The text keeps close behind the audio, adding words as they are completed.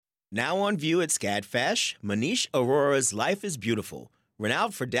Now on view at Scadfash, Manish Arora's Life is Beautiful.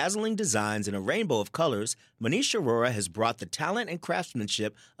 Renowned for dazzling designs in a rainbow of colors, Manish Arora has brought the talent and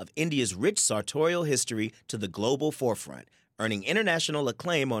craftsmanship of India's rich sartorial history to the global forefront, earning international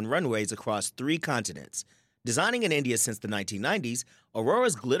acclaim on runways across 3 continents. Designing in India since the 1990s,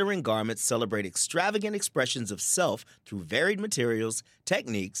 Aurora's glittering garments celebrate extravagant expressions of self through varied materials,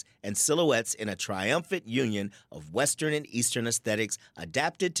 techniques, and silhouettes in a triumphant union of Western and Eastern aesthetics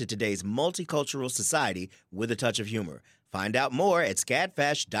adapted to today's multicultural society with a touch of humor. Find out more at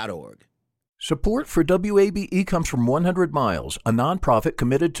scadfash.org. Support for WABE comes from 100 Miles, a nonprofit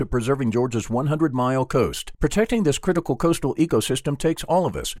committed to preserving Georgia's 100-mile coast. Protecting this critical coastal ecosystem takes all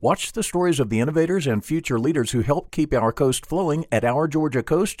of us. Watch the stories of the innovators and future leaders who help keep our coast flowing at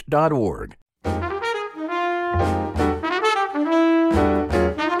OurGeorgiaCoast.org.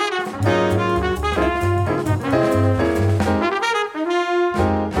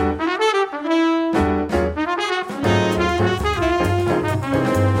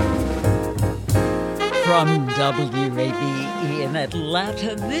 From WABE in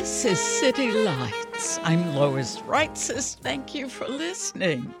Atlanta, this is City Lights. I'm Lois Reitzes. Thank you for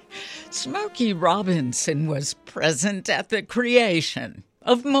listening. Smokey Robinson was present at the creation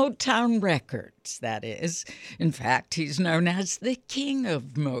of Motown Records, that is. In fact, he's known as the King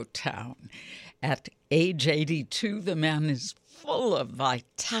of Motown. At age 82, the man is full of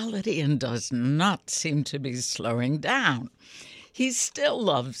vitality and does not seem to be slowing down. He still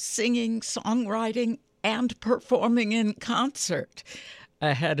loves singing, songwriting, and performing in concert.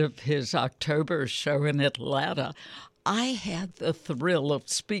 Ahead of his October show in Atlanta, I had the thrill of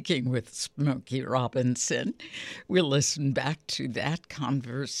speaking with Smokey Robinson. We'll listen back to that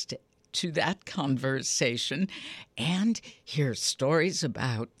conversation and hear stories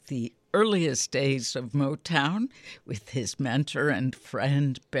about the earliest days of Motown with his mentor and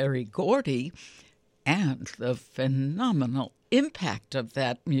friend Berry Gordy, and the phenomenal impact of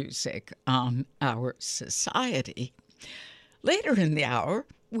that music on our society. Later in the hour,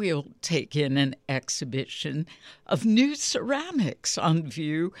 we'll take in an exhibition of new ceramics on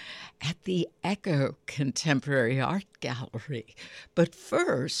view at the Echo Contemporary Art Gallery. But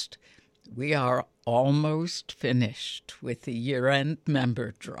first, we are almost finished with the year-end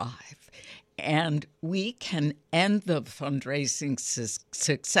member drive, and we can end the fundraising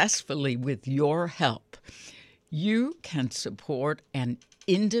successfully with your help. You can support an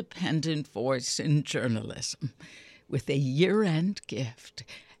independent voice in journalism with a year-end gift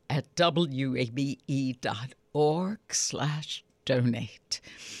at wabe.org/donate.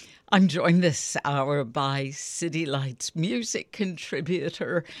 I'm joined this hour by City Lights music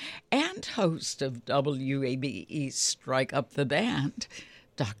contributor and host of WABE Strike Up the Band,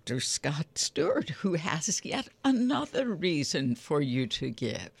 Dr. Scott Stewart, who has yet another reason for you to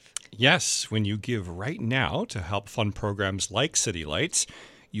give. Yes, when you give right now to help fund programs like City Lights,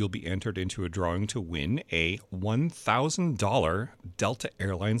 you'll be entered into a drawing to win a $1,000 Delta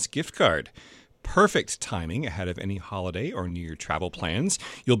Airlines gift card. Perfect timing ahead of any holiday or New Year travel plans.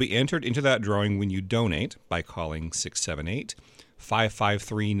 You'll be entered into that drawing when you donate by calling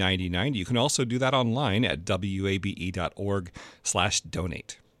 678-553-9090. You can also do that online at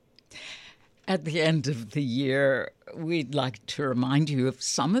wabe.org/donate. At the end of the year, we'd like to remind you of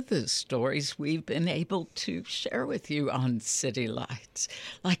some of the stories we've been able to share with you on City Lights,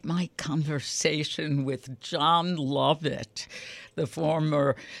 like my conversation with John Lovett, the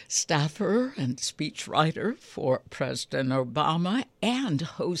former staffer and speechwriter for President Obama and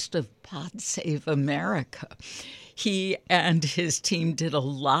host of Pod Save America. He and his team did a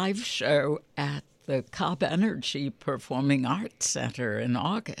live show at the Cobb Energy Performing Arts Center in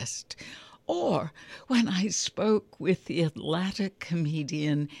August. Or when I spoke with the Atlanta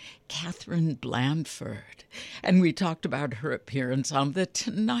comedian Catherine Blandford, and we talked about her appearance on The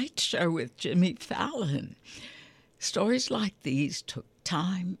Tonight Show with Jimmy Fallon. Stories like these took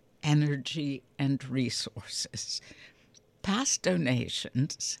time, energy, and resources. Past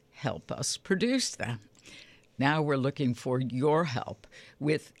donations help us produce them. Now we're looking for your help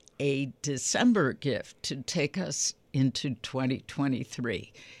with a December gift to take us into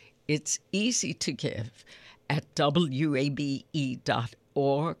 2023. It's easy to give at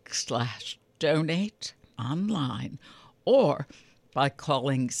wabe.org/donate online or by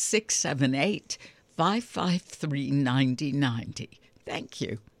calling 678-553-9090. Thank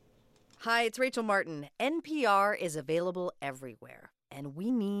you. Hi, it's Rachel Martin. NPR is available everywhere, and we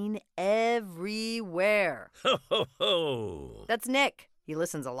mean everywhere. Ho, ho, ho. That's Nick. He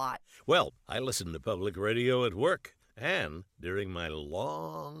listens a lot. Well, I listen to public radio at work and during my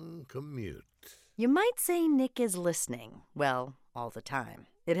long commute. You might say Nick is listening, well, all the time.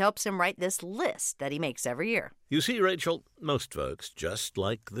 It helps him write this list that he makes every year. You see, Rachel, most folks, just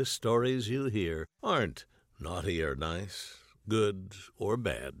like the stories you hear, aren't naughty or nice, good or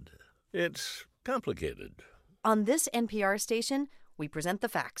bad. It's complicated. On this NPR station, we present the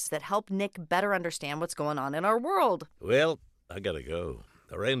facts that help Nick better understand what's going on in our world. Well, I gotta go.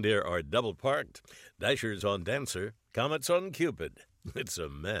 The reindeer are double parked. Dasher's on Dancer. Comet's on Cupid. It's a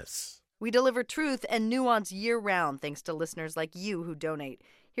mess. We deliver truth and nuance year-round thanks to listeners like you who donate.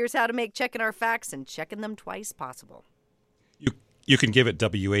 Here's how to make checking our facts and checking them twice possible. You can give at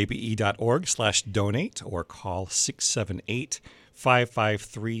wabe.org/donate or call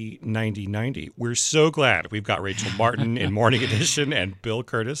 678-553-9090. We're so glad we've got Rachel Martin in Morning Edition and Bill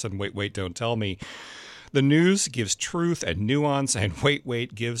Curtis and Wait, Don't Tell Me. The news gives truth and nuance, and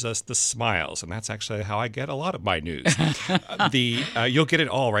Wait gives us the smiles, and that's actually how I get a lot of my news. You'll get it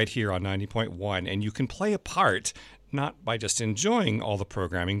all right here on 90.1, and you can play a part not by just enjoying all the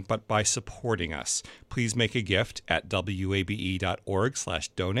programming, but by supporting us. Please make a gift at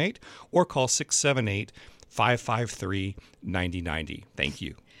wabe.org/donate or call 678-553-9090. Thank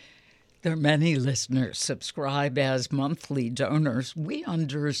you. There are many listeners subscribe as monthly donors. We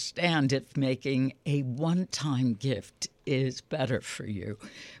understand if making a one-time gift is better for you.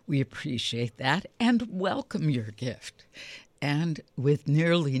 We appreciate that and welcome your gift. And with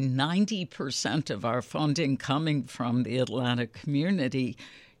nearly 90% of our funding coming from the Atlanta community,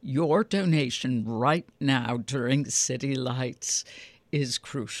 your donation right now during City Lights is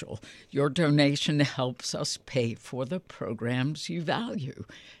crucial. Your donation helps us pay for the programs you value.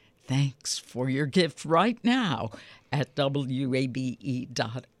 Thanks for your gift right now at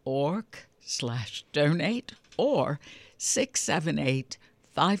wabe.org/donate or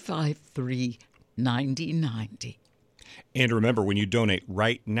 678-553-9090. And remember, when you donate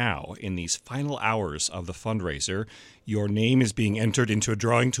right now in these final hours of the fundraiser, your name is being entered into a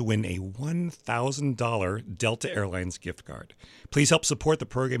drawing to win a $1,000 Delta Airlines gift card. Please help support the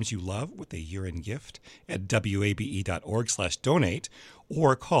programs you love with a year-end gift at wabe.org/donate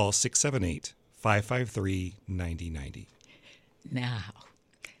or call 678-553-9090. Now,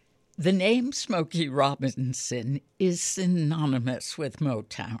 the name Smokey Robinson is synonymous with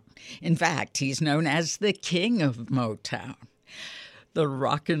Motown. In fact, he's known as the King of Motown. The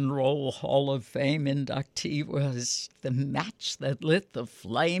Rock and Roll Hall of Fame inductee was the match that lit the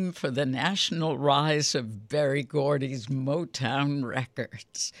flame for the national rise of Berry Gordy's Motown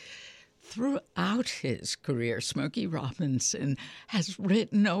Records. Throughout his career, Smokey Robinson has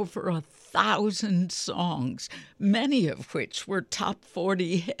written over 1,000 songs, many of which were top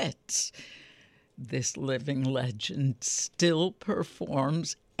 40 hits. This living legend still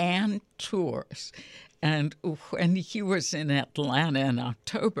performs and tours. And when he was in Atlanta in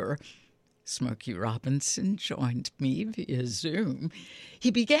October, Smokey Robinson joined me via Zoom.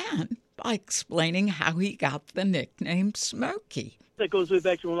 He began by explaining how he got the nickname Smokey. That goes way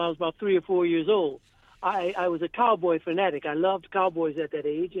back to when I was about 3 or 4 years old. I was a cowboy fanatic. I loved cowboys at that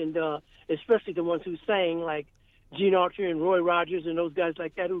age, and especially the ones who sang, like Gene Autry and Roy Rogers and those guys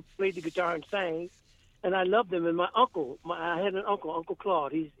like that who played the guitar and sang. And I loved them. And my uncle, I had an uncle, Uncle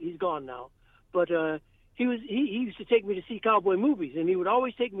Claude. He's gone now, but he used to take me to see cowboy movies, and he would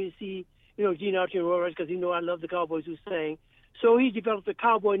always take me to see Gene Autry and Roy Rogers because he knew I loved the cowboys who sang. So he developed a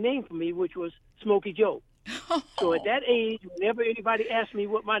cowboy name for me, which was Smokey Joe. So at that age, whenever anybody asked me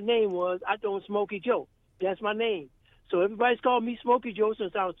what my name was, I told them Smokey Joe. That's my name. So everybody's called me Smokey Joe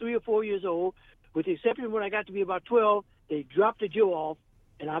since I was 3 or 4 years old. With the exception when I got to be about 12, they dropped the Joe off,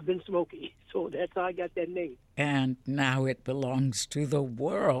 and I've been Smokey. So that's how I got that name. And now it belongs to the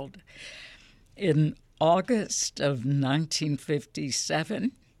world. In August of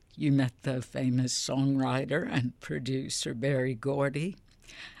 1957, you met the famous songwriter and producer Berry Gordy.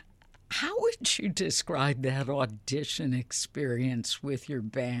 How would you describe that audition experience with your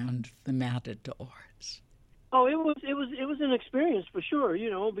band, the Matadors? Oh, it was an experience for sure,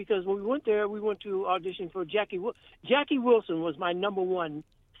 because when we went there, we went to audition for Jackie Wilson was my number one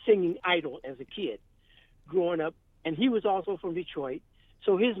singing idol as a kid growing up, and he was also from Detroit.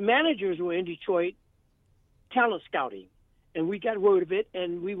 So his managers were in Detroit talent scouting, and we got word of it,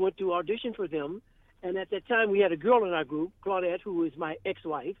 and we went to audition for them. And at that time, we had a girl in our group, Claudette, who was my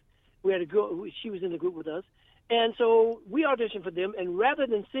ex-wife. We had a girl, she was in the group with us. And so we auditioned for them, and rather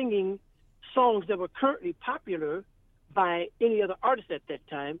than singing songs that were currently popular by any other artist at that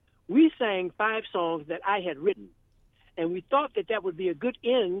time, we sang 5 songs that I had written. And we thought that that would be a good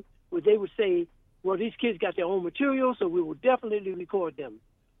end where they would say, well, these kids got their own material, so we will definitely record them.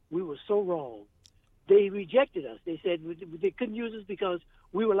 We were so wrong. They rejected us. They said they couldn't use us because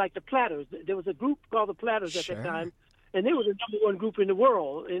we were like the Platters. There was a group called the Platters at that time, and they were the number one group in the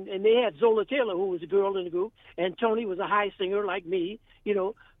world. And they had Zola Taylor, who was a girl in the group, and Tony was a high singer like me, you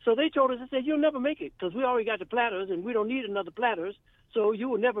know. So they told us, they said, you'll never make it because we already got the Platters, and we don't need another Platters, so you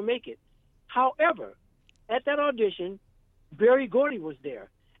will never make it. However, at that audition, Berry Gordy was there.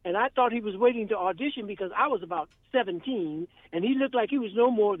 And I thought he was waiting to audition because I was about 17, and he looked like he was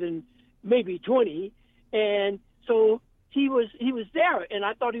no more than maybe 20. And so he was there, and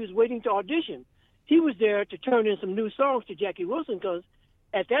I thought he was waiting to audition. He was there to turn in some new songs to Jackie Wilson because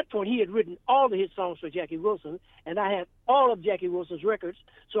at that point he had written all the hit songs for Jackie Wilson, and I had all of Jackie Wilson's records,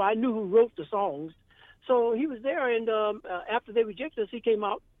 so I knew who wrote the songs. So he was there, and after they rejected us, he came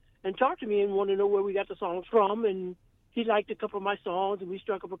out and talked to me and wanted to know where we got the songs from, and he liked a couple of my songs, and we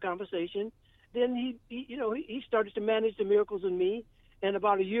struck up a conversation. Then he started to manage the Miracles and me, and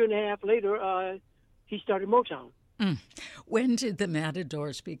about a year and a half later, he started Motown. When did the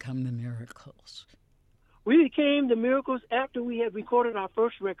Matadors become the Miracles? We became the Miracles after we had recorded our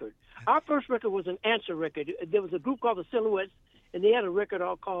first record. Our first record was an answer record. There was a group called the Silhouettes, and they had a record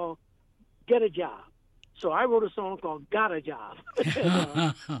called Get a Job. So I wrote a song called Got a Job.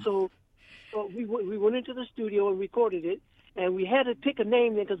 So we went into the studio and recorded it, and we had to pick a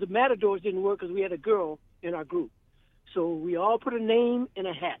name because the Matadors didn't work because we had a girl in our group. So we all put a name in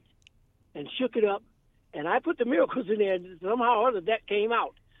a hat and shook it up, and I put the Miracles in there, and somehow or other that came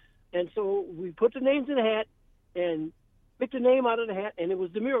out. And so we put the names in the hat and picked a name out of the hat, and it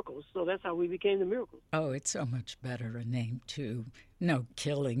was the Miracles. So that's how we became the Miracles. Oh, it's so much better a name, too. No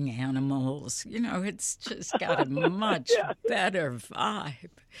killing animals. You know, it's just got a much better vibe.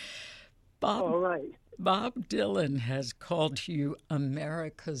 All right. Bob Dylan has called you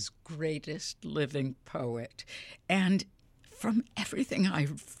America's greatest living poet. And from everything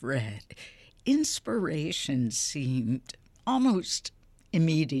I've read, inspiration seemed almost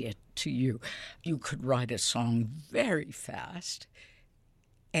immediate to you. You could write a song very fast.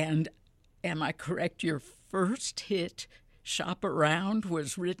 And am I correct, your first hit, Shop Around,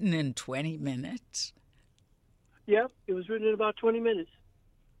 was written in 20 minutes? Yeah, it was written in about 20 minutes.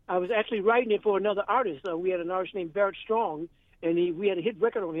 I was actually writing it for another artist. We had an artist named Barrett Strong, and we had a hit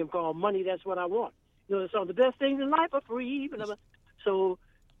record on him called Money, That's What I Want. You know, the song, The Best Things in Life Are Free. So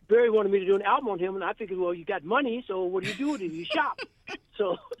Barry wanted me to do an album on him, and I figured, well, you got money, so what do you do with it? You shop.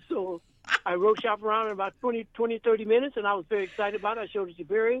 So I wrote Shop Around in about 20, 30 minutes, and I was very excited about it. I showed it to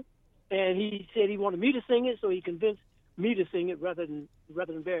Barry, and he said he wanted me to sing it, so he convinced me to sing it rather than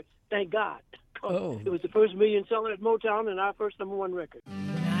Barry. Thank God. Oh. It was the first million seller at Motown and our first number one record.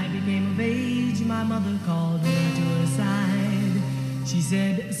 When I became of age, my mother called me to her side. She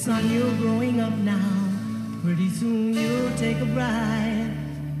said, son, you're growing up now. Pretty soon you'll take a bride.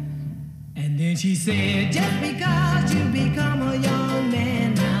 And then she said, just because you become a young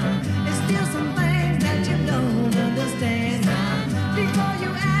man now, there's still some things that you don't understand now. Before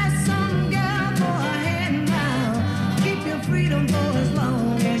you ask some girl for a hand now, keep your freedom for as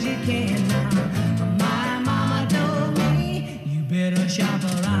long as you can now. My mama told me, you better shop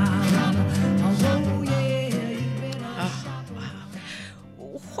around. Oh, yeah, you better shop around.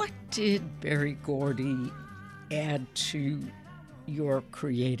 What did Berry Gordy add to your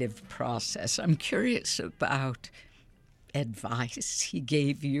creative process? I'm curious about advice he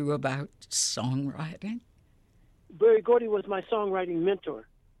gave you about songwriting. Berry Gordy was my songwriting mentor.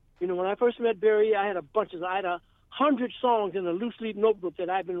 You know, when I first met Berry, I had 100 songs in a loose leaf notebook that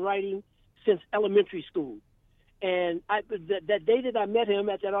I've been writing since elementary school. And that day that I met him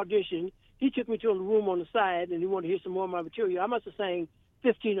at that audition, he took me to a room on the side, and he wanted to hear some more of my material. I must have sang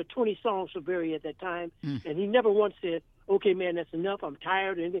 15 or 20 songs for Berry at that time, and he never once said, okay, man, that's enough, I'm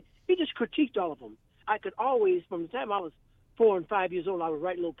tired. And he just critiqued all of them. I could always, from the time I was 4 and 5 years old, I would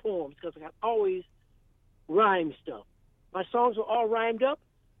write little poems because I could always rhyme stuff. My songs were all rhymed up,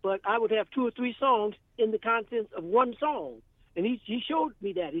 but I would have 2 or 3 songs in the contents of one song. And he showed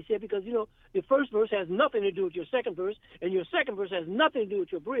me that. He said, because, you know, your first verse has nothing to do with your second verse, and your second verse has nothing to do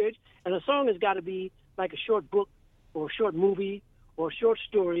with your bridge, and a song has got to be like a short book or a short movie or a short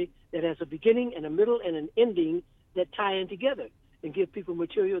story that has a beginning and a middle and an ending that tie in together and give people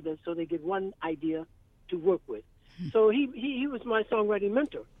material so they get one idea to work with. So he was my songwriting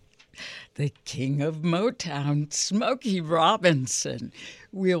mentor. The king of Motown, Smokey Robinson.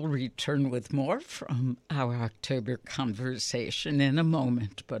 We'll return with more from our October conversation in a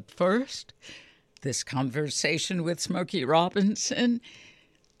moment. But first, this conversation with Smokey Robinson,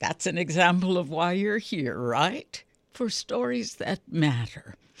 that's an example of why you're here, right? For stories that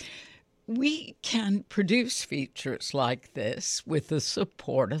matter. We can produce features like this with the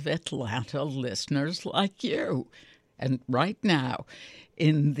support of Atlanta listeners like you. And right now,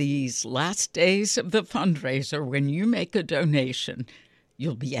 in these last days of the fundraiser, when you make a donation,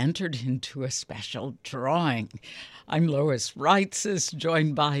 you'll be entered into a special drawing. I'm Lois Reitzes,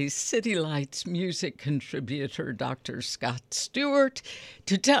 joined by City Lights music contributor Dr. Scott Stewart.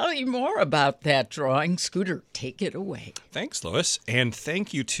 To tell you more about that drawing, Scooter, take it away. Thanks, Lois. And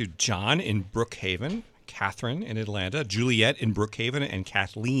thank you to John in Brookhaven, Catherine in Atlanta, Juliet in Brookhaven, and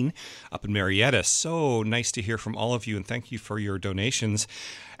Kathleen up in Marietta. So nice to hear from all of you, and thank you for your donations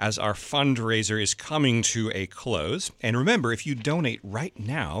as our fundraiser is coming to a close. And remember, if you donate right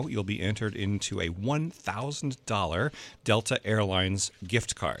now, you'll be entered into a $1,000 Delta Airlines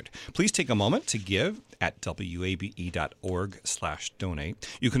gift card. Please take a moment to give at wabe.org/donate.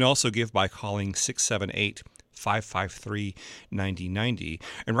 You can also give by calling 678-553-9090.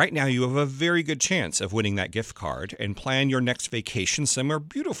 And right now you have a very good chance of winning that gift card, and plan your next vacation somewhere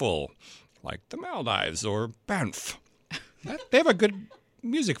beautiful, like the Maldives or Banff. They have a good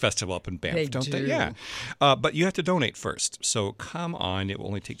music festival up in Banff, don't they? Yeah. But you have to donate first. So come on. It will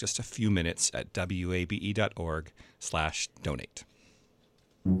only take just a few minutes at wabe.org/donate.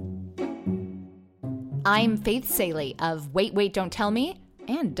 I'm Faith Saley of Wait, Wait, Don't Tell Me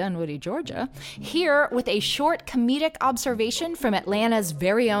and Dunwoody, Georgia, here with a short comedic observation from Atlanta's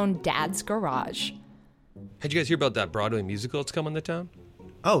very own Dad's Garage. Did you guys hear about that Broadway musical that's coming to town?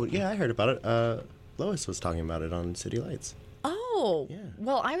 Oh, yeah, I heard about it. Lois was talking about it on City Lights. Oh, yeah.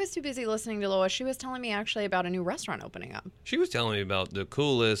 Well, I was too busy listening to Lois. She was telling me actually about a new restaurant opening up. She was telling me about the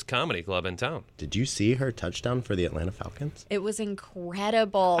coolest comedy club in town. Did you see her touchdown for the Atlanta Falcons? It was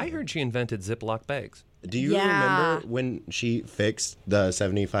incredible. I heard she invented Ziploc bags. Do you remember when she fixed the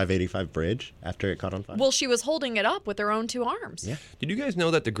 75-85 bridge after it caught on fire? Well, she was holding it up with her own two arms. Yeah. Did you guys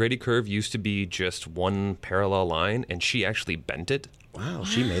know that the Grady curve used to be just one parallel line, and she actually bent it? Wow,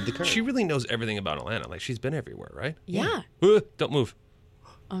 she made the curve. She really knows everything about Atlanta. Like, she's been everywhere, right? Yeah. Don't move.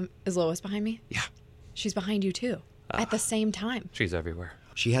 Is Lois behind me? Yeah. She's behind you, too. At the same time. She's everywhere.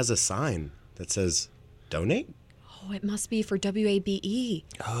 She has a sign that says, donate? Oh, it must be for WABE.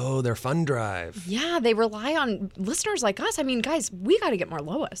 Oh, their fund drive. Yeah, they rely on listeners like us. I mean, guys, we got to get more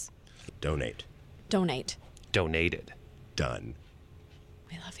Lois. Donate. Donate. Donated. Done.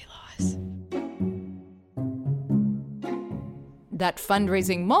 We love you, Lois. That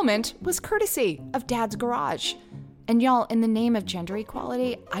fundraising moment was courtesy of Dad's Garage. And y'all, in the name of gender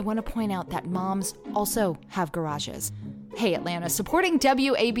equality, I want to point out that moms also have garages. Hey, Atlanta, supporting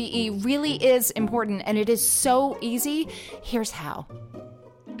WABE really is important, and it is so easy. Here's how.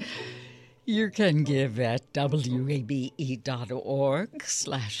 You can give at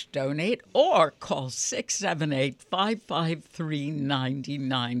wabe.org/donate or call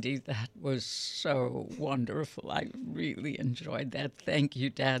 678-553-9090. That was so wonderful. I really enjoyed that. Thank you,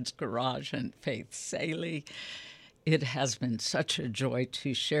 Dad's Garage and Faith Saley. It has been such a joy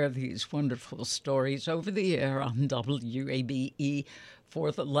to share these wonderful stories over the air on WABE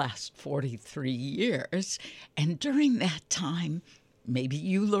for the last 43 years. And during that time, maybe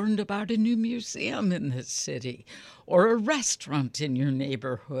you learned about a new museum in the city or a restaurant in your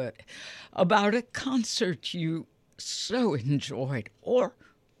neighborhood, about a concert you so enjoyed, or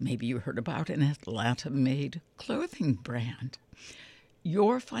maybe you heard about an Atlanta-made clothing brand.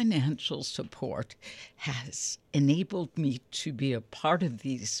 Your financial support has enabled me to be a part of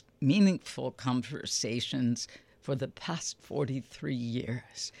these meaningful conversations for the past 43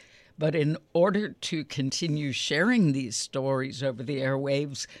 years. But in order to continue sharing these stories over the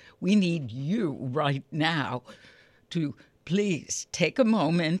airwaves, we need you right now to please take a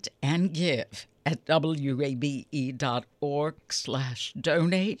moment and give at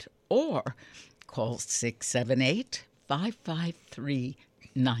wabe.org/donate or call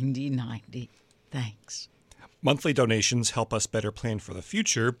 678-553-9090. Thanks. Monthly donations help us better plan for the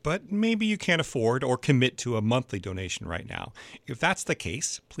future, but maybe you can't afford or commit to a monthly donation right now. If that's the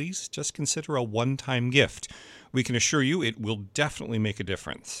case, please just consider a one-time gift. We can assure you it will definitely make a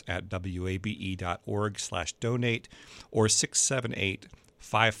difference at wabe.org/donate or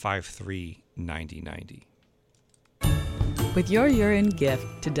 678-553-9090. With your year-end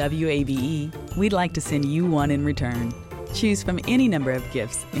gift to WABE, we'd like to send you one in return. Choose from any number of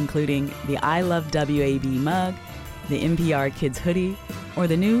gifts, including the I Love WABE mug, the NPR Kids hoodie, or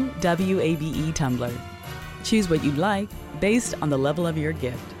the new WABE tumbler. Choose what you'd like based on the level of your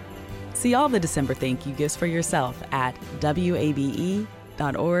gift. See all the December thank you gifts for yourself at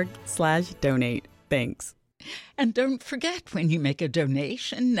wabe.org/donate. Thanks. And don't forget, when you make a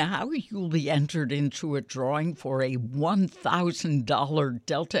donation now, you'll be entered into a drawing for a $1,000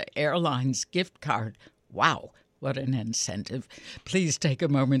 Delta Airlines gift card. Wow. What an incentive. Please take a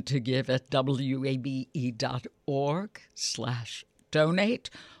moment to give at wabe.org/donate. donate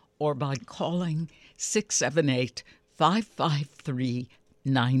or by calling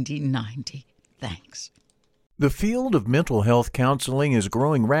 678-553-9090. Thanks. The field of mental health counseling is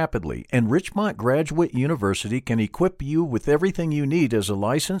growing rapidly, and Richmont Graduate University can equip you with everything you need as a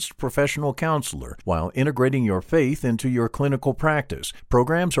licensed professional counselor while integrating your faith into your clinical practice.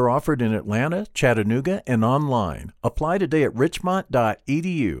 Programs are offered in Atlanta, Chattanooga, and online. Apply today at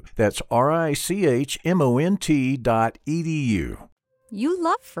richmont.edu. That's richmont.edu. You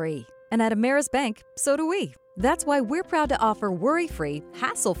love free, and at Ameris Bank, so do we. That's why we're proud to offer worry-free,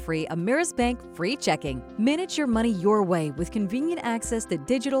 hassle-free Ameris Bank free checking. Manage your money your way with convenient access to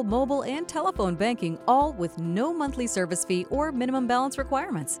digital, mobile, and telephone banking, all with no monthly service fee or minimum balance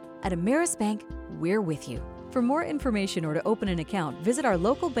requirements. At Ameris Bank, we're with you. For more information or to open an account, visit our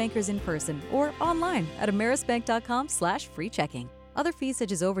local bankers in person or online at amerisbank.com/free checking. Other fees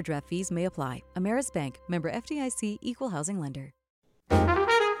such as overdraft fees may apply. Ameris Bank, member FDIC, equal housing lender.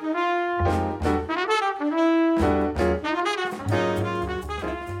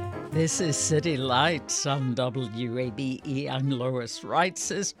 This is City Lights on WABE. I'm Lois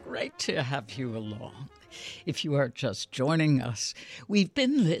Wrights. It's great to have you along. If you are just joining us, we've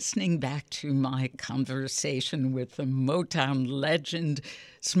been listening back to my conversation with the Motown legend,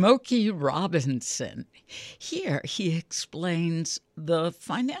 Smokey Robinson. Here he explains the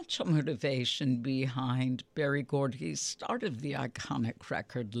financial motivation behind Berry Gordy's start of the iconic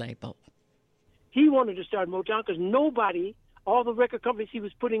record label. He wanted to start Motown because all the record companies he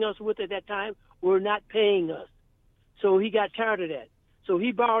was putting us with at that time were not paying us. So he got tired of that. So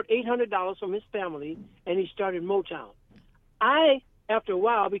he borrowed $800 from his family, and he started Motown. After a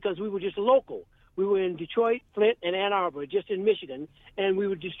while, because we were just local, we were in Detroit, Flint, and Ann Arbor, just in Michigan, and we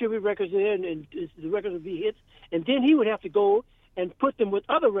would distribute records there, and the records would be hits. And then he would have to go and put them with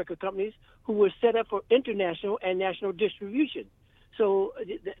other record companies who were set up for international and national distribution. So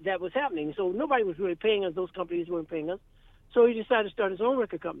that was happening. So nobody was really paying us. Those companies weren't paying us. So he decided to start his own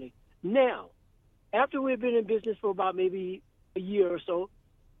record company. Now, after we had been in business for about maybe a year or so,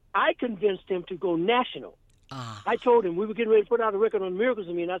 I convinced him to go national. I told him we were getting ready to put out a record on Miracles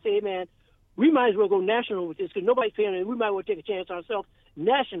of Me, and I said, hey, man, we might as well go national with this because nobody's paying it. We might as well take a chance ourselves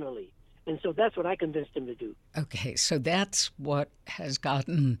nationally. And so that's what I convinced him to do. Okay, so that's what has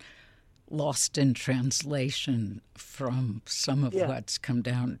gotten lost in translation from some of what's come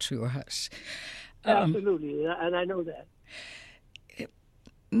down to us. Absolutely, and I know that.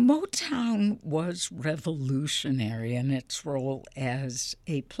 Motown was revolutionary in its role as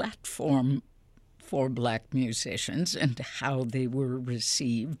a platform for black musicians and how they were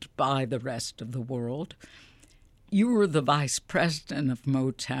received by the rest of the world. You were the vice president of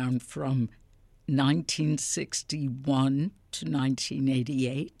Motown from 1961 to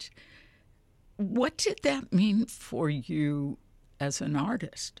 1988. What did that mean for you as an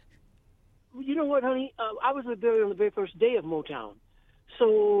artist? You know what, honey? I was with Barry on the very first day of Motown.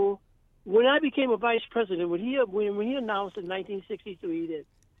 So when I became a vice president, when he announced in 1963 that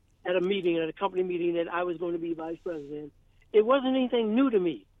at a company meeting, that I was going to be vice president, it wasn't anything new to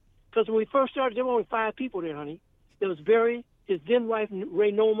me. Because when we first started, there were only 5 people there, honey. There was Barry, his then wife,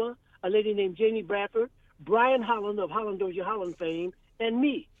 Ray Noma, a lady named Janie Bradford, Brian Holland of Holland Dozier Holland fame, and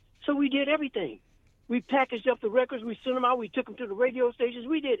me. So we did everything. We packaged up the records, we sent them out, we took them to the radio stations,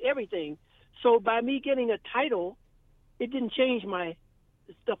 we did everything. So by me getting a title, it didn't change my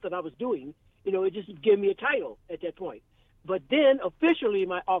stuff that I was doing. It just gave me a title at that point. But then officially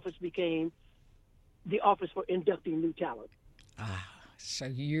my office became the Office for Inducting New Talent. So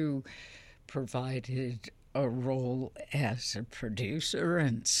you provided a role as a producer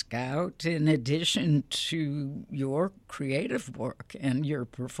and scout in addition to your creative work and your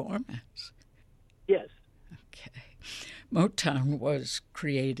performance. Yes. Okay. Motown was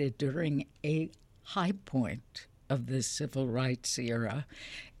created during a high point of the civil rights era,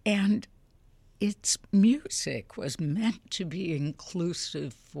 and its music was meant to be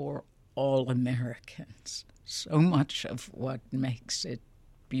inclusive for all Americans. So much of what makes it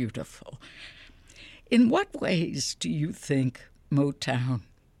beautiful. In what ways do you think Motown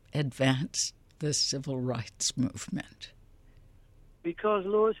advanced the civil rights movement? Because,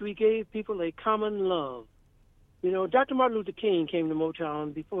 Lois, we gave people a common love. Dr. Martin Luther King came to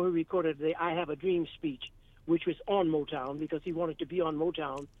Motown before he recorded the I Have a Dream speech, which was on Motown because he wanted to be on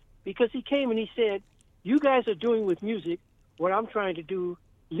Motown. Because he came and he said, you guys are doing with music what I'm trying to do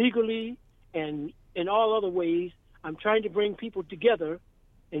legally and in all other ways. I'm trying to bring people together,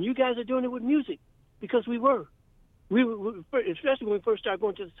 and you guys are doing it with music. Because we were, especially when we first started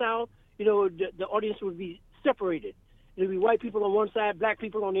going to the South, the audience would be separated. There'd be white people on one side, black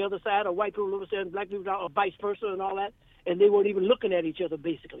people on the other side, or white people on the other side, and black people on, or vice versa, and all that. and they weren't even looking at each other,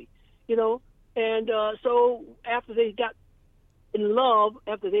 basically, you know. And so after they got in love,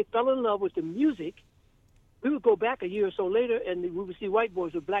 after they fell in love with the music, we would go back a year or so later, and we would see white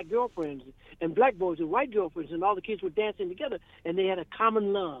boys with black girlfriends and black boys with white girlfriends, and all the kids were dancing together, and they had a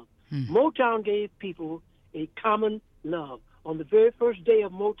common love. Motown gave people a common love. On the very first day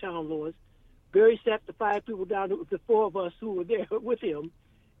of Motown, Lois, Barry sat the 5 people down, the 4 of us who were there with him,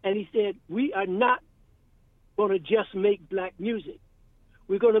 and he said, we are not going to just make black music.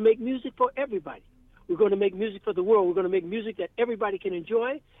 We're going to make music for everybody. We're going to make music for the world. We're going to make music that everybody can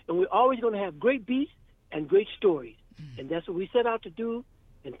enjoy, and we're always going to have great beats and great stories. And that's what we set out to do,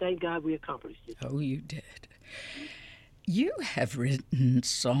 and thank God we accomplished it. Oh, you did. You have written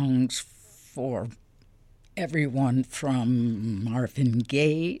songs for everyone from Marvin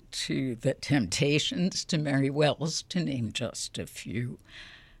Gaye to The Temptations to Mary Wells, to name just a few.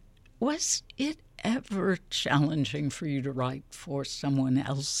 Was it ever challenging for you to write for someone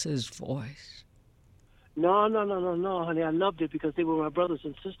else's voice? No, honey. I loved it because they were my brothers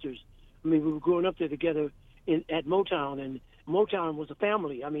and sisters. I mean, we were growing up there together at Motown, and Motown was a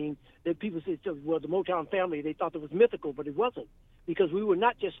family. I mean, the people said, well, the Motown family, they thought it was mythical, but it wasn't, because we were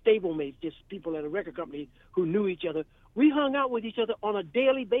not just stablemates, just people at a record company who knew each other. We hung out with each other on a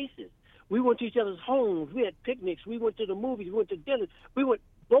daily basis. We went to each other's homes. We had picnics. We went to the movies. We went to dinner. We went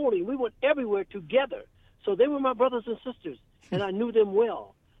bowling. We went everywhere together. So they were my brothers and sisters, and I knew them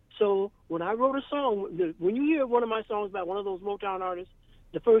well. So when I wrote a song, when you hear one of my songs by one of those Motown artists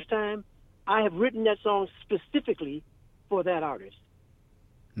the first time, I have written that song specifically for that artist.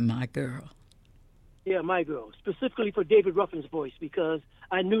 My Girl. Yeah, My Girl, specifically for David Ruffin's voice, because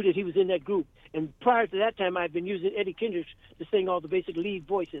I knew that he was in that group. And prior to that time, I'd been using Eddie Kendricks to sing all the basic lead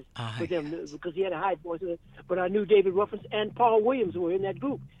voices for them, because he had a high voice. But I knew David Ruffin and Paul Williams were in that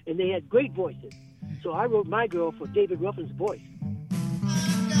group, and they had great voices. So I wrote My Girl for David Ruffin's voice.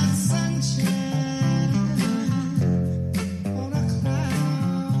 I got sunshine.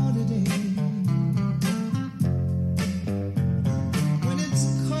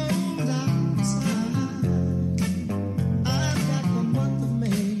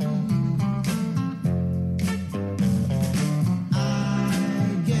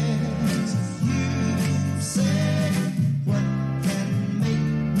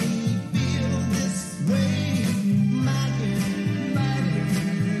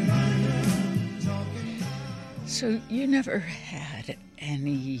 So you never had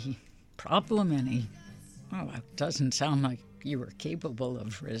any problem, it doesn't sound like you were capable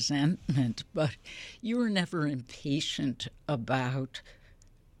of resentment, but you were never impatient about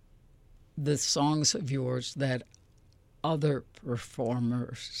the songs of yours that other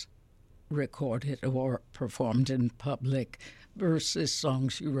performers recorded or performed in public versus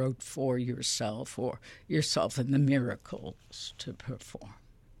songs you wrote for yourself or yourself and the Miracles to perform.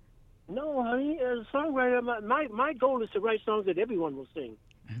 No, honey, as a songwriter, my goal is to write songs that everyone will sing.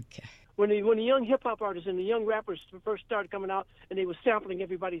 Okay. When the young hip-hop artists and the young rappers first started coming out and they were sampling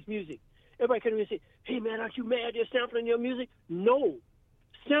everybody's music, everybody came to me and said, hey, man, aren't you mad they're sampling your music? No.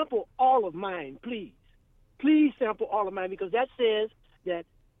 Sample all of mine, please. Please sample all of mine, because that says that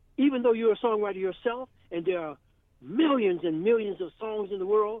even though you're a songwriter yourself and there are millions and millions of songs in the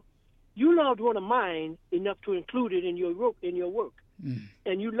world, you loved one of mine enough to include it in your work.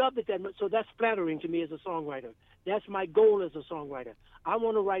 And you loved it that much, so that's flattering to me as a songwriter. That's my goal as a songwriter. I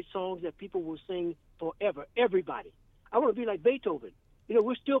want to write songs that people will sing forever, everybody. I want to be like Beethoven. You know,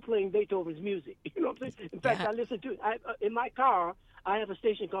 we're still playing Beethoven's music. You know what I'm saying? In fact, I listen to it. In my car, I have a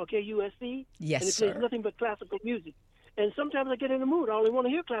station called KUSC, yes, and it plays nothing but classical music. And sometimes I get in the mood. I only want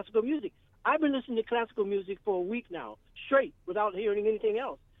to hear classical music. I've been listening to classical music for a week now, straight, without hearing anything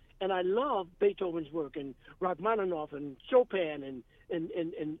else. And I love Beethoven's work and Rachmaninoff and Chopin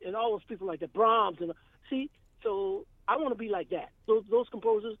and all those people like that, Brahms. And see, so I want to be like that. Those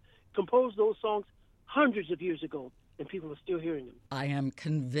composers composed those songs hundreds of years ago, and people are still hearing them. I am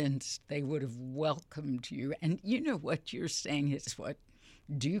convinced they would have welcomed you. And you know what you're saying is what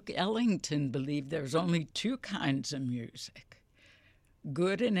Duke Ellington believed. There's only two kinds of music.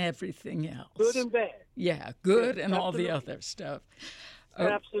 Good and everything else. Good and bad. Yeah, good and absolutely. all the other stuff.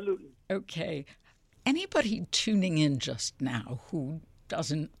 Absolutely. Okay. Anybody tuning in just now who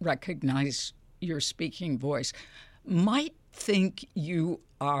doesn't recognize your speaking voice might think you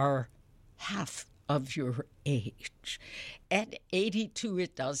are half of your age. At 82,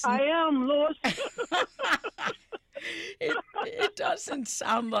 it doesn't. I am, Lois. It doesn't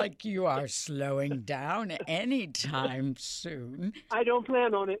sound like you are slowing down anytime soon. I don't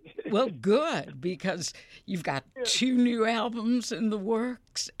plan on it. Well, good, because you've got 2 new albums in the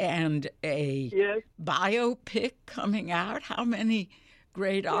works and a biopic coming out. How many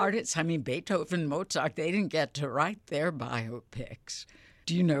great artists? I mean, Beethoven, Mozart, they didn't get to write their biopics.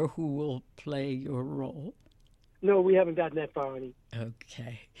 Do you know who will play your role? No, we haven't gotten that far, honey.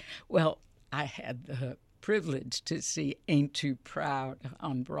 Okay. Well, I had the privilege to see Ain't Too Proud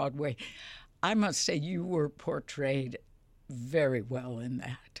on Broadway. I must say you were portrayed very well in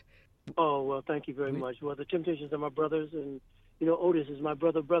that. Oh, well, thank you very much. Well, the Temptations are my brothers, and, Otis is my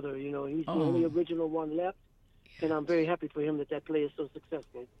brother. He's the only original one left, and I'm very happy for him that play is so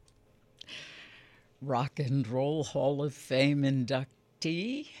successful. Rock and Roll Hall of Fame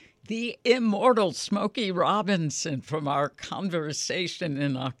inductee, the immortal Smokey Robinson, from our conversation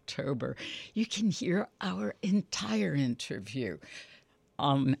in October. You can hear our entire interview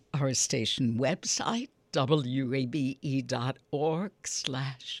on our station website,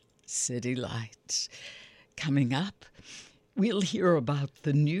 wabe.org/citylights. Coming up, we'll hear about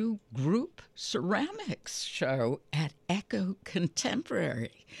the new group ceramics show at Echo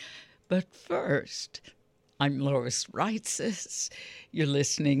Contemporary. But first, I'm Lois Reitzes. You're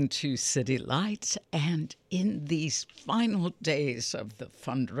listening to City Lights, and in these final days of the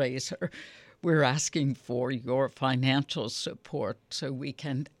fundraiser, we're asking for your financial support so we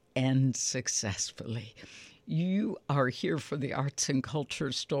can end successfully. You are here for the arts and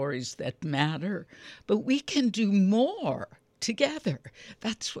culture stories that matter, but we can do more together.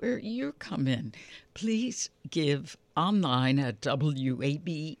 That's where you come in. Please give online at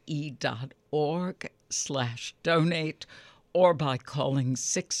wabe.org/donate or by calling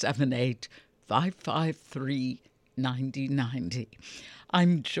 678-553-9090.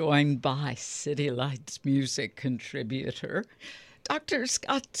 I'm joined by City Lights music contributor Dr.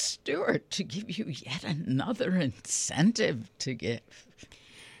 Scott Stewart to give you yet another incentive to give.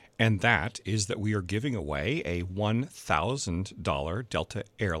 And that is that we are giving away a $1,000 Delta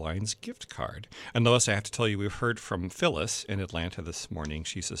Airlines gift card. And Lois, I have to tell you, we've heard from Phyllis in Atlanta this morning.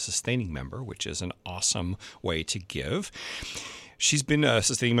 She's a sustaining member, which is an awesome way to give. She's been a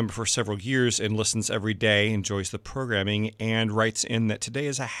sustaining member for several years and listens every day, enjoys the programming, and writes in that today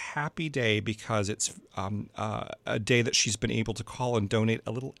is a happy day because it's a day that she's been able to call and donate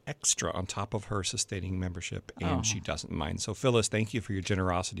a little extra on top of her sustaining membership, and she doesn't mind. So, Phyllis, thank you for your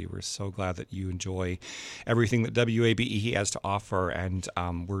generosity. We're so glad that you enjoy everything that WABE has to offer, and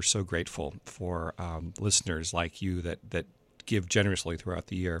we're so grateful for listeners like you that give generously throughout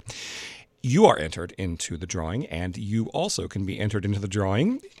the year. You are entered into the drawing, and you also can be entered into the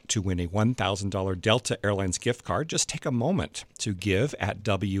drawing to win a $1,000 Delta Airlines gift card. Just take a moment to give at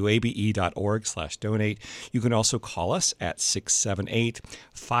wabe.org/donate. You can also call us at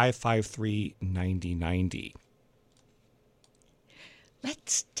 678-553-9090.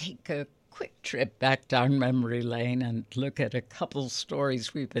 Let's take a quick trip back down memory lane and look at a couple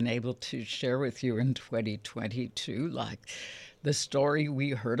stories we've been able to share with you in 2022, like the story we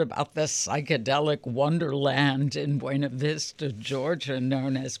heard about the psychedelic wonderland in Buena Vista, Georgia,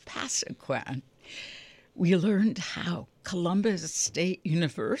 known as Pasaquan. We learned how Columbus State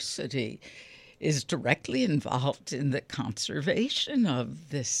University is directly involved in the conservation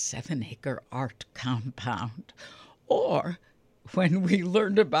of this 7-acre art compound. Or when we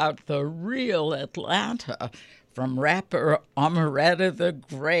learned about the real Atlanta from rapper Omeretta the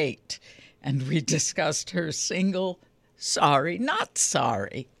Great, and we discussed her single, Sorry, Not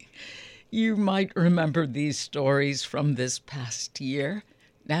Sorry. You might remember these stories from this past year.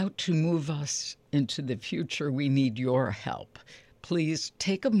 Now, to move us into the future, we need your help. Please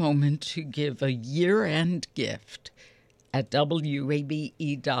take a moment to give a year-end gift at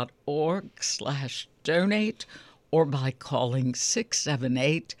wabe.org/donate or by calling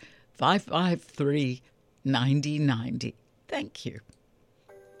 678-553-9090. Thank you.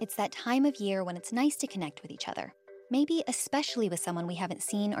 It's that time of year when it's nice to connect with each other. Maybe especially with someone we haven't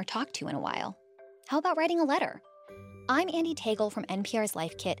seen or talked to in a while. How about writing a letter? I'm Andy Tagle from NPR's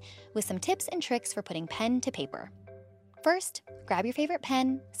Life Kit with some tips and tricks for putting pen to paper. First, grab your favorite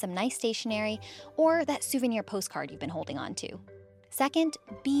pen, some nice stationery, or that souvenir postcard you've been holding on to. Second,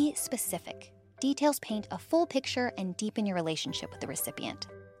 be specific. Details paint a full picture and deepen your relationship with the recipient.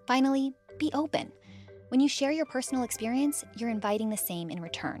 Finally, be open. When you share your personal experience, you're inviting the same in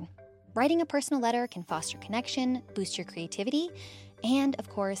return. Writing a personal letter can foster connection, boost your creativity, and, of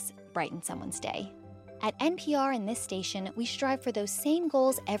course, brighten someone's day. At NPR and this station, we strive for those same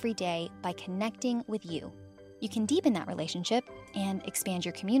goals every day by connecting with you. You can deepen that relationship and expand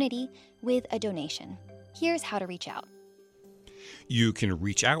your community with a donation. Here's how to reach out. You can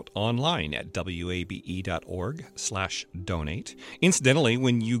reach out online at wabe.org/donate. Incidentally,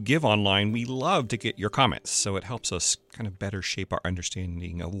 when you give online, we love to get your comments, so it helps us kind of better shape our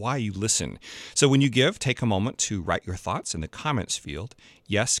understanding of why you listen. So when you give, take a moment to write your thoughts in the comments field.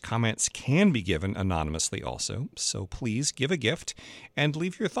 Yes, comments can be given anonymously also, so please give a gift and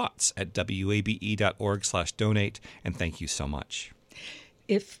leave your thoughts at wabe.org/donate, and thank you so much.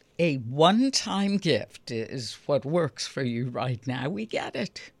 If a one-time gift is what works for you right now, we get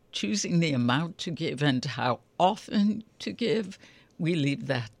it. Choosing the amount to give and how often to give, we leave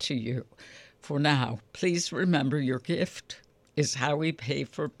that to you. For now, please remember your gift is how we pay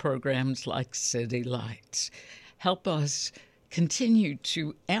for programs like City Lights. Help us continue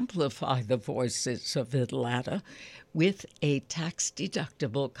to amplify the voices of Atlanta with a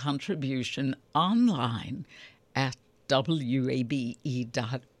tax-deductible contribution online at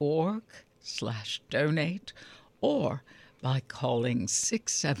wabe.org/donate or by calling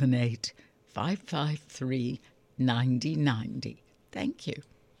 678-553-9090. Thank you.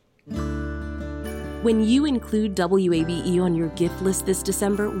 When you include WABE on your gift list this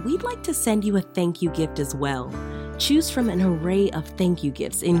December, we'd like to send you a thank you gift as well. Choose from an array of thank you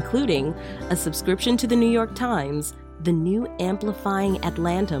gifts, including a subscription to the New York Times, the new Amplifying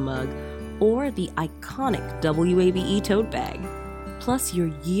Atlanta mug, or the iconic WABE tote bag. Plus, your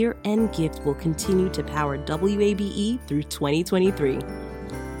year-end gift will continue to power WABE through 2023.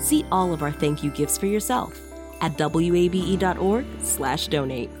 See all of our thank you gifts for yourself at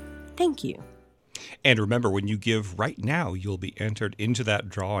wabe.org/donate. Thank you. And remember, when you give right now, you'll be entered into that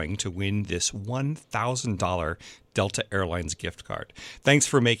drawing to win this $1,000 Delta Airlines gift card. Thanks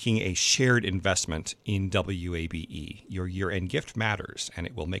for making a shared investment in WABE. Your year-end gift matters, and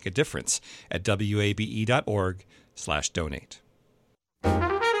it will make a difference at wabe.org/donate.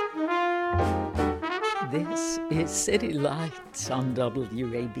 This is City Lights on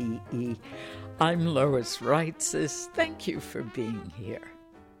WABE. I'm Lois Reitzes. Thank you for being here.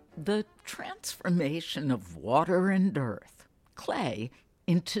 The transformation of water and earth, clay,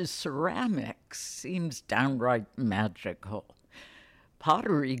 into ceramics seems downright magical.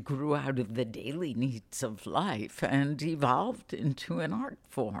 Pottery grew out of the daily needs of life and evolved into an art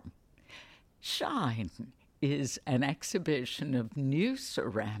form. Shine is an exhibition of new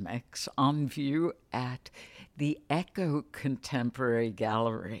ceramics on view at the Echo Contemporary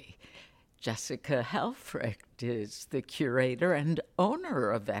Gallery. Jessica Helfricht is the curator and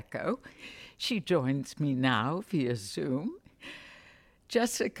owner of Echo. She joins me now via Zoom.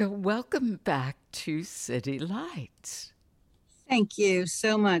 Jessica, welcome back to City Lights. Thank you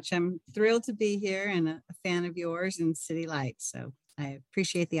so much. I'm thrilled to be here and a fan of yours and City Lights, so I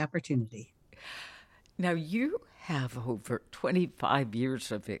appreciate the opportunity. Now, you have over 25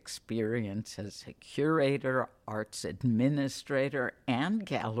 years of experience as a curator, arts administrator, and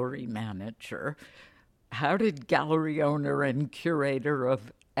gallery manager. How did gallery owner and curator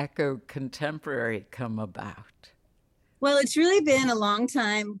of Echo Contemporary come about? Well, it's really been a long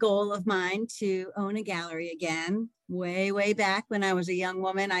time goal of mine to own a gallery again. Way back when I was a young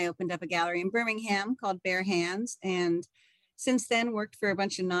woman, I opened up a gallery in Birmingham called Bare Hands, and since then worked for a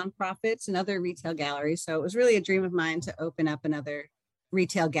bunch of nonprofits and other retail galleries. So it was really a dream of mine to open up another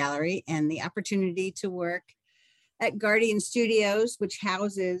retail gallery, and the opportunity to work at Guardian Studios, which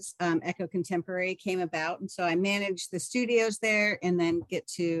houses Echo Contemporary, came about. And so I managed the studios there and then get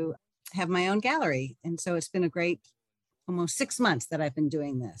to have my own gallery. And so it's been a great almost 6 months that I've been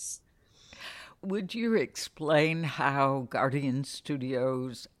doing this. Would you explain how Guardian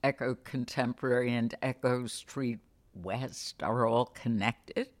Studios, Echo Contemporary, and Echo Street West are all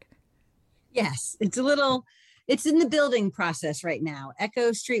connected? Yes, it's in the building process right now.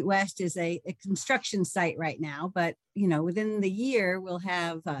 Echo Street West is a construction site right now, but within the year we'll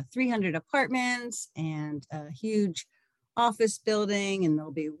have 300 apartments and a huge office building, and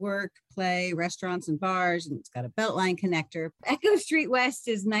there'll be work, play, restaurants and bars, and it's got a Beltline connector. Echo Street West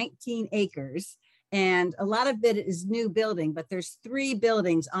is 19 acres. And a lot of it is new building, but there's 3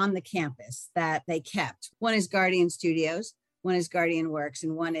 buildings on the campus that they kept. One is Guardian Studios, one is Guardian Works,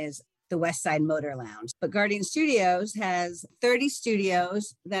 and one is the West Side Motor Lounge. But Guardian Studios has 30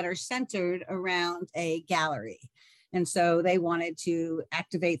 studios that are centered around a gallery. And so they wanted to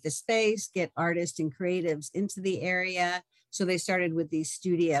activate the space, get artists and creatives into the area. So they started with these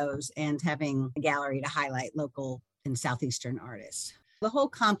studios and having a gallery to highlight local and Southeastern artists. The whole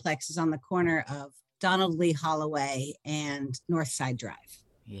complex is on the corner of Donald Lee Holloway and Northside Drive.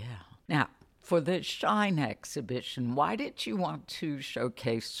 Yeah. Now, for the Shine exhibition, why did you want to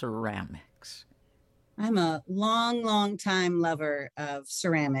showcase ceramics? I'm a long time lover of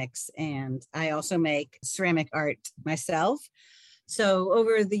ceramics, and I also make ceramic art myself. So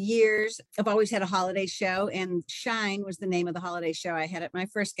over the years, I've always had a holiday show, and Shine was the name of the holiday show I had at my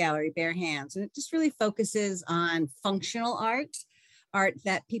first gallery, Bare Hands. And it just really focuses on functional art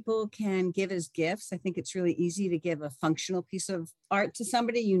that people can give as gifts. I think it's really easy to give a functional piece of art to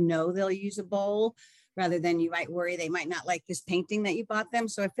somebody. You know they'll use a bowl, rather than you might worry they might not like this painting that you bought them.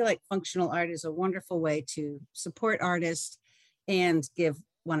 So I feel like functional art is a wonderful way to support artists and give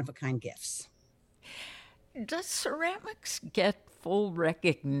one-of-a-kind gifts. Does ceramics get full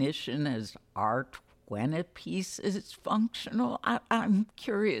recognition as art when a piece is functional? I'm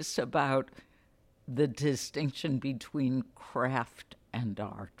curious about the distinction between craft and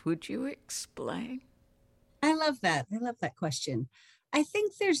art. Would you explain? I love that. I love that question. I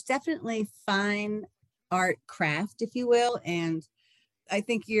think there's definitely fine art craft, if you will. And I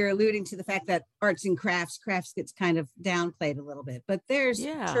think you're alluding to the fact that arts and crafts gets kind of downplayed a little bit, but there's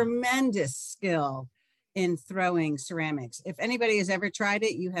tremendous skill in throwing ceramics. If anybody has ever tried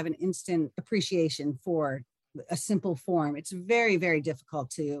it, you have an instant appreciation for a simple form. It's very, very difficult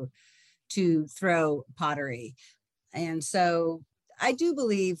to throw pottery. And so I do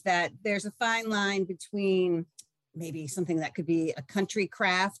believe that there's a fine line between maybe something that could be a country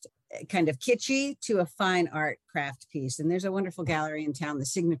craft, kind of kitschy, to a fine art craft piece. And there's a wonderful gallery in town, the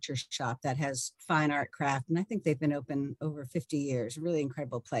Signature Shop, that has fine art craft. And I think they've been open over 50 years, a really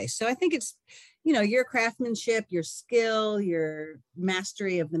incredible place. So I think it's, your craftsmanship, your skill, your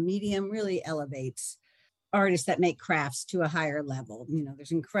mastery of the medium really elevates artists that make crafts to a higher level.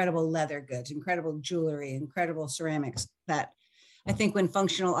 There's incredible leather goods, incredible jewelry, incredible ceramics that I think when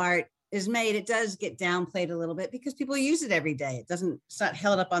functional art is made, it does get downplayed a little bit because people use it every day. It's not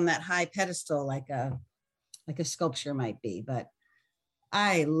held up on that high pedestal like a sculpture might be. But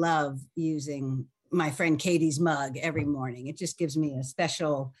I love using my friend Katie's mug every morning. It just gives me a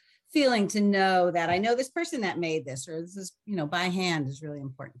special feeling to know that I know this person that made this, or this is, by hand, is really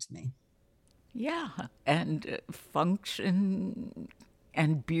important to me. Yeah, and function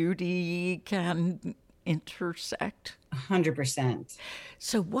and beauty can intersect. 100%.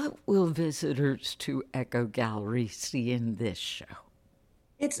 So what will visitors to Echo Gallery see in this show?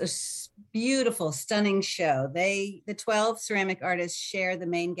 It's a beautiful, stunning show. The 12 ceramic artists share the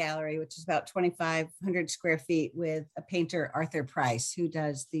main gallery, which is about 2,500 square feet, with a painter, Arthur Price, who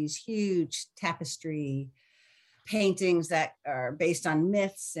does these huge tapestry paintings that are based on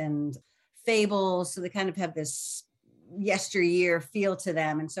myths and fables. So they kind of have this yesteryear feel to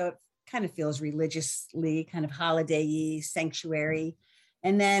them. And so it kind of feels religiously kind of holiday-y, sanctuary.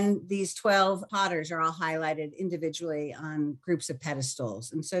 And then these 12 potters are all highlighted individually on groups of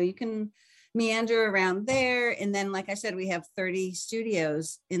pedestals. And so you can meander around there. And then, like I said, we have 30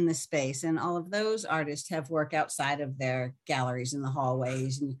 studios in the space, and all of those artists have work outside of their galleries in the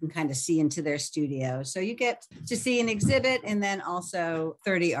hallways, and you can kind of see into their studios. So you get to see an exhibit and then also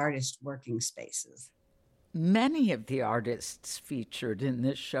 30 artist working spaces. Many of the artists featured in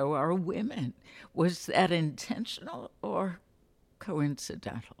this show are women. Was that intentional or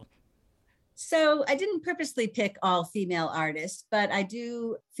coincidental? So I didn't purposely pick all female artists, but I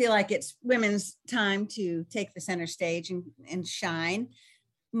do feel like it's women's time to take the center stage and shine.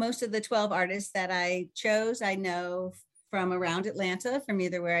 Most of the 12 artists that I chose, I know from around Atlanta, from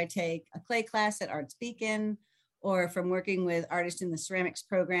either where I take a clay class at Arts Beacon or from working with artists in the ceramics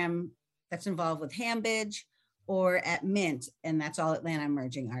program that's involved with Hambidge, or at Mint, and that's all Atlanta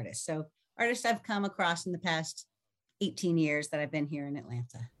emerging artists. So artists I've come across in the past 18 years that I've been here in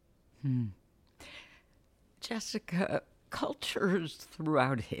Atlanta. Jessica, cultures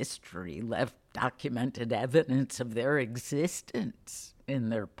throughout history left documented evidence of their existence in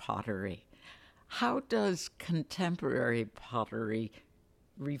their pottery. How does contemporary pottery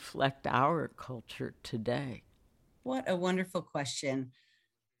reflect our culture today? What a wonderful question.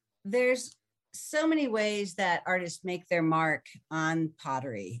 There's so many ways that artists make their mark on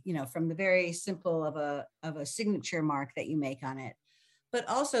pottery, from the very simple of a signature mark that you make on it. But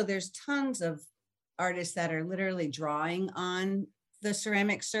also there's tons of artists that are literally drawing on the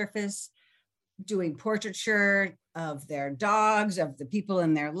ceramic surface, doing portraiture of their dogs, of the people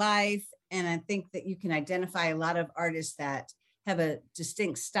in their life. And I think that you can identify a lot of artists that have a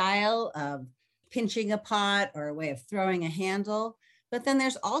distinct style of pinching a pot or a way of throwing a handle. But then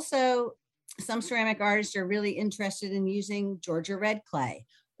there's also some ceramic artists are really interested in using Georgia red clay,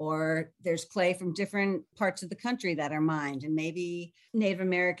 or there's clay from different parts of the country that are mined. And maybe Native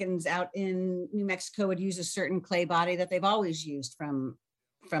Americans out in New Mexico would use a certain clay body that they've always used from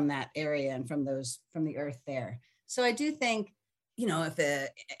that area and from the earth there. So I do think, if an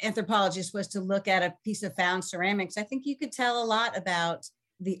anthropologist was to look at a piece of found ceramics, I think you could tell a lot about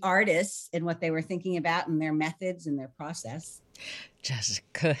the artists and what they were thinking about and their methods and their process.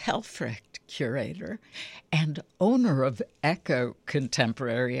 Jessica Helfrecht, curator and owner of Echo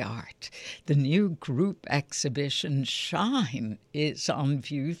Contemporary Art. The new group exhibition Shine is on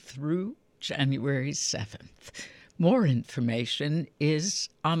view through January 7th. More information is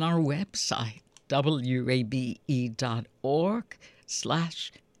on our website,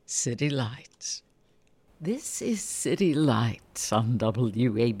 wabe.org/citylights. This is City Lights on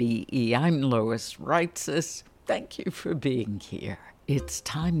WABE. I'm Lois Reitzes. Thank you for being here. It's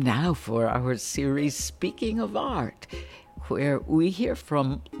time now for our series Speaking of Art, where we hear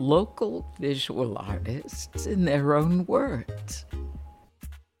from local visual artists in their own words.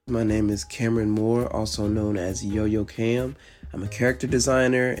 My name is Cameron Moore, also known as Yo-Yo Cam. I'm a character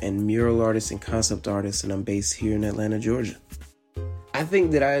designer and mural artist and concept artist, and I'm based here in Atlanta, Georgia. I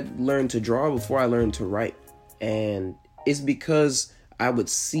think that I learned to draw before I learned to write, and it's because I would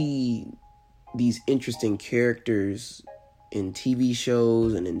see these interesting characters in TV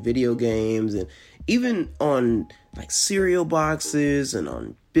shows and in video games and even on like cereal boxes and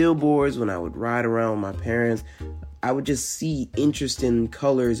on billboards when I would ride around with my parents. I would just see interesting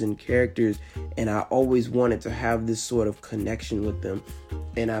colors and characters, and I always wanted to have this sort of connection with them,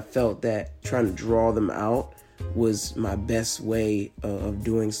 and I felt that trying to draw them out was my best way of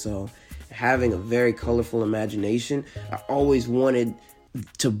doing so. Having a very colorful imagination, I always wanted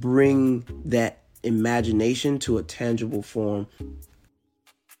to bring that imagination to a tangible form.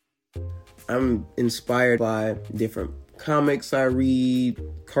 I'm inspired by different comics I read,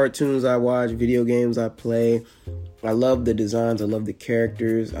 cartoons I watch, video games I play. I love the designs, I love the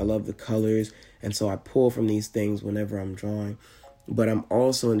characters, I love the colors, and so I pull from these things whenever I'm drawing. But I'm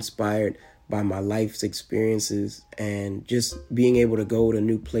also inspired by my life's experiences and just being able to go to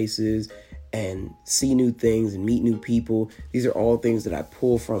new places and see new things and meet new people. These are all things that I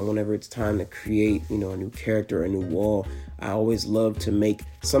pull from whenever it's time to create, a new character, a new wall. I always love to make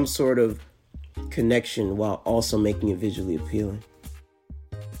some sort of connection while also making it visually appealing.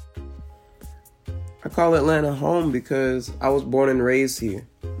 I call Atlanta home because I was born and raised here.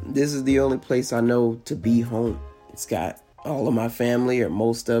 This is the only place I know to be home. It's got all of my family, or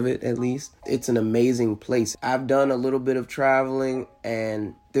most of it at least. It's an amazing place. I've done a little bit of traveling,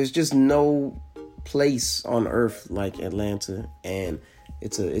 and there's just no place on earth like Atlanta. And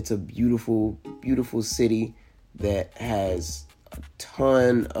it's a beautiful, beautiful city that has a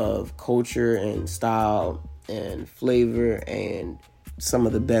ton of culture and style and flavor and some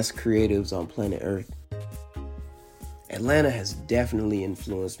of the best creatives on planet Earth. Atlanta has definitely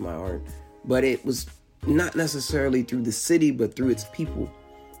influenced my art, but it was not necessarily through the city, but through its people,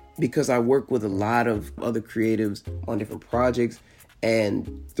 because I work with a lot of other creatives on different projects,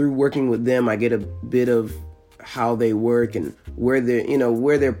 and through working with them, I get a bit of how they work and where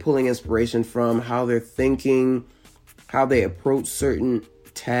they're pulling inspiration from, how they're thinking, how they approach certain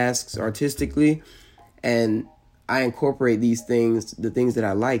tasks artistically, and I incorporate these things, the things that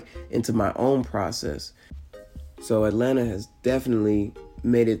I like, into my own process. So Atlanta has definitely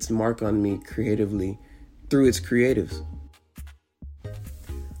made its mark on me creatively through its creatives.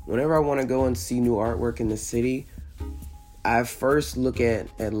 Whenever I want to go and see new artwork in the city, I first look at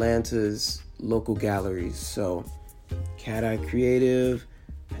Atlanta's local galleries. So Cat Eye Creative,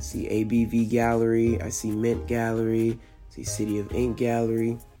 I see ABV Gallery, I see Mint Gallery, I see City of Ink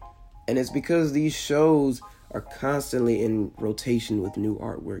Gallery. And it's because these shows are constantly in rotation with new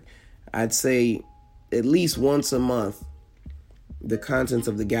artwork. I'd say at least once a month, the contents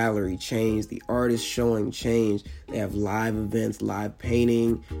of the gallery change, the artists showing change. They have live events, live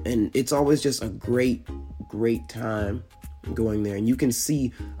painting, and it's always just a great, great time going there. And you can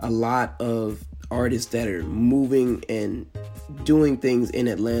see a lot of artists that are moving and doing things in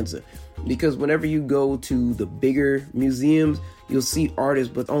Atlanta. Because whenever you go to the bigger museums, you'll see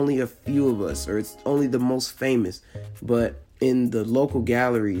artists, but only a few of us, or it's only the most famous. But in the local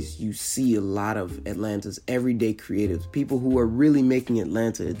galleries, you see a lot of Atlanta's everyday creatives, people who are really making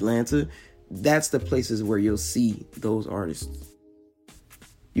Atlanta. That's the places where you'll see those artists.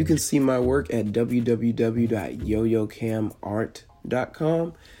 You can see my work at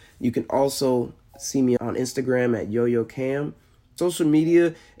www.yoyocamart.com. You can also see me on Instagram at yoyocam. Social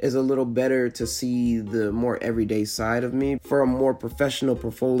media is a little better to see the more everyday side of me for a more professional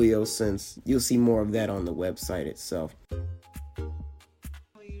portfolio, since you'll see more of that on the website itself.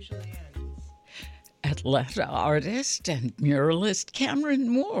 Atlanta artist and muralist Cameron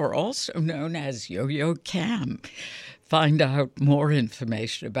Moore, also known as Yo-Yo Cam. Find out more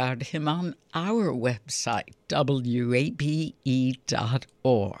information about him on our website, wabe.org.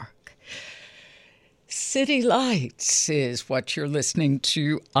 City Lights is what you're listening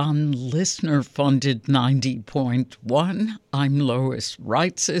to on listener-funded 90.1. I'm Lois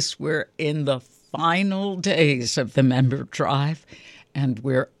Reitzes. We're in the final days of the member drive, and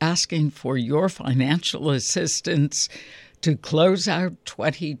we're asking for your financial assistance to close out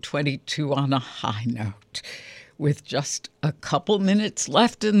 2022 on a high note. With just a couple minutes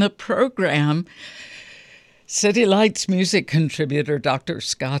left in the program, City Lights music contributor Dr.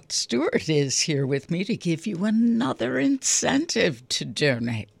 Scott Stewart is here with me to give you another incentive to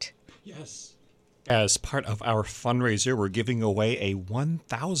donate. Yes. As part of our fundraiser, we're giving away a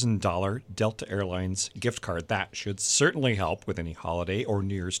 $1,000 Delta Airlines gift card. That should certainly help with any holiday or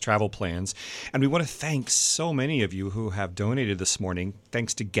New Year's travel plans. And we want to thank so many of you who have donated this morning.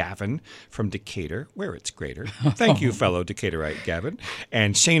 Thanks to Gavin from Decatur, where it's greater. Thank you, fellow Decaturite Gavin.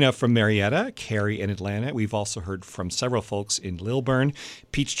 And Shayna from Marietta, Carrie in Atlanta. We've also heard from several folks in Lilburn,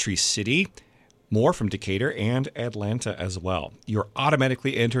 Peachtree City, more from Decatur and Atlanta as well. You're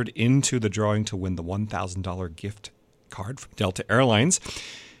automatically entered into the drawing to win the $1,000 gift card from Delta Airlines.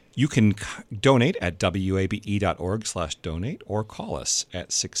 You can donate at wabe.org/donate or call us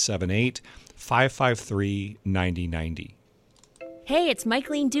at 678-553-9090. Hey, it's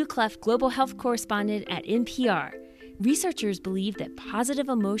Michaeline Duclef, Global Health Correspondent at NPR. Researchers believe that positive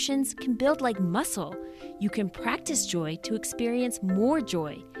emotions can build like muscle. You can practice joy to experience more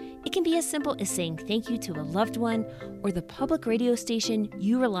joy. It can be as simple as saying thank you to a loved one or the public radio station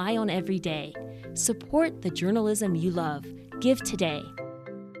you rely on every day. Support the journalism you love. Give today.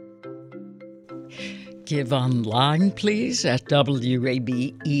 Give online, please, at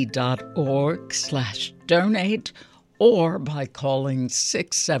wabe.org/donate or by calling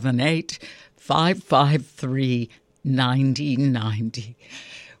 678-553-9090.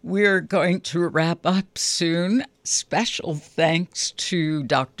 We're going to wrap up soon. Special thanks to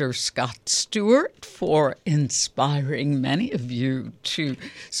Dr. Scott Stewart for inspiring many of you to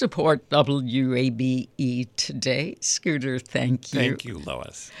support WABE today. Scooter, thank you. Thank you,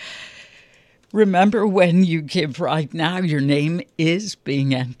 Lois. Remember, when you give right now, your name is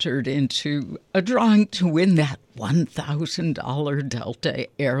being entered into a drawing to win that $1,000 Delta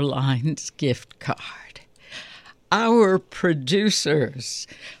Airlines gift card. Our producers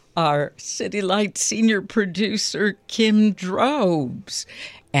are City Lights senior producer Kim Drobes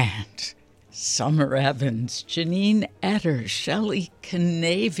and Summer Evans, Janine Etter, Shelley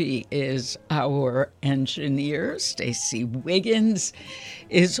Canavy is our engineer. Stacy Wiggins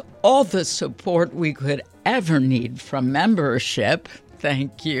is all the support we could ever need from membership.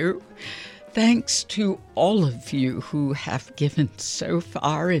 Thank you. Thanks to all of you who have given so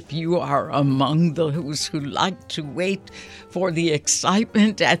far. If you are among those who like to wait for the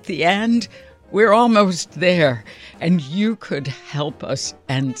excitement at the end, we're almost there, and you could help us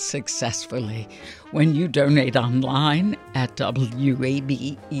end successfully when you donate online at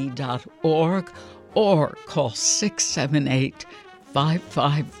wabe.org or call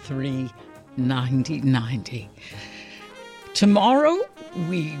 678-553-9090. Tomorrow,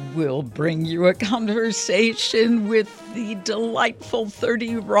 we will bring you a conversation with the delightful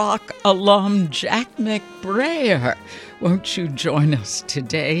 30 Rock alum Jack McBrayer. Won't you join us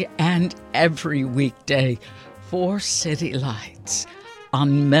today and every weekday for City Lights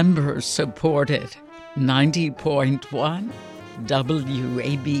on member-supported 90.1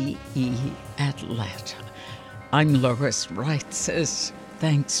 WABE Atlanta. I'm Lois Reitzes.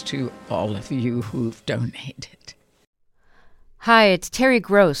 Thanks to all of you who've donated. Hi, it's Terry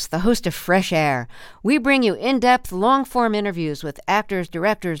Gross, the host of Fresh Air. We bring you in-depth, long-form interviews with actors,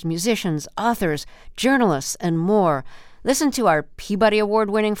 directors, musicians, authors, journalists, and more. Listen to our Peabody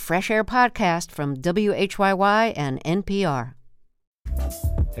Award-winning Fresh Air podcast from WHYY and NPR.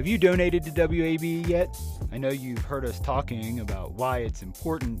 Have you donated to WABE yet? I know you've heard us talking about why it's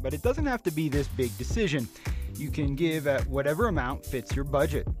important, but it doesn't have to be this big decision. You can give at whatever amount fits your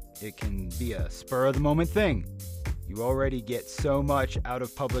budget. It can be a spur-of-the-moment thing. You already get so much out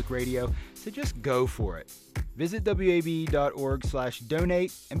of public radio, so just go for it. Visit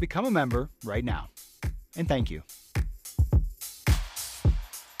wabe.org/donate and become a member right now. And thank you.